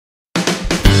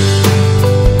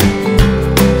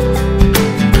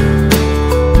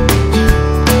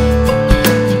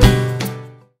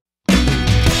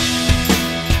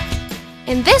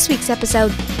this week's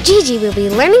episode, GiGi will be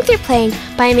learning through playing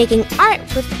by making art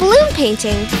with balloon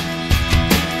painting.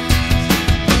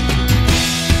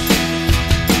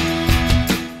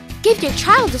 Give your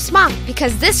child a Smock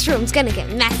because this room's gonna get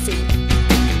messy.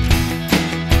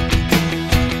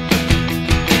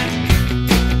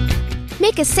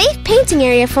 Make a safe painting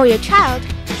area for your child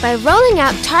by rolling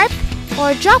out tarp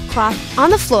or drop cloth on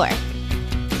the floor.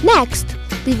 Next,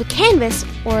 leave a canvas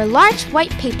or a large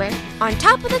white paper on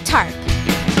top of the tarp.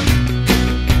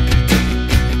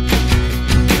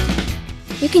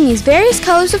 You can use various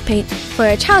colors of paint for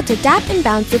a child to dap and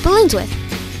bounce the balloons with,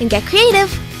 and get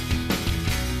creative.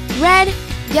 Red,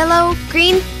 yellow,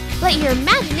 green, let your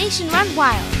imagination run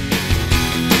wild.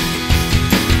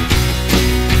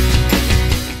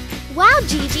 Wow,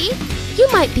 GiGi, you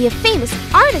might be a famous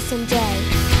artist someday.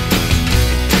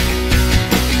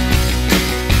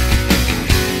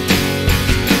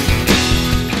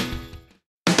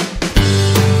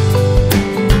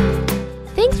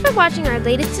 Thanks for watching our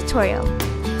latest tutorial.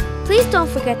 Please don't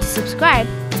forget to subscribe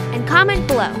and comment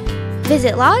below.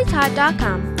 Visit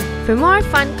LollieTot.com for more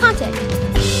fun content.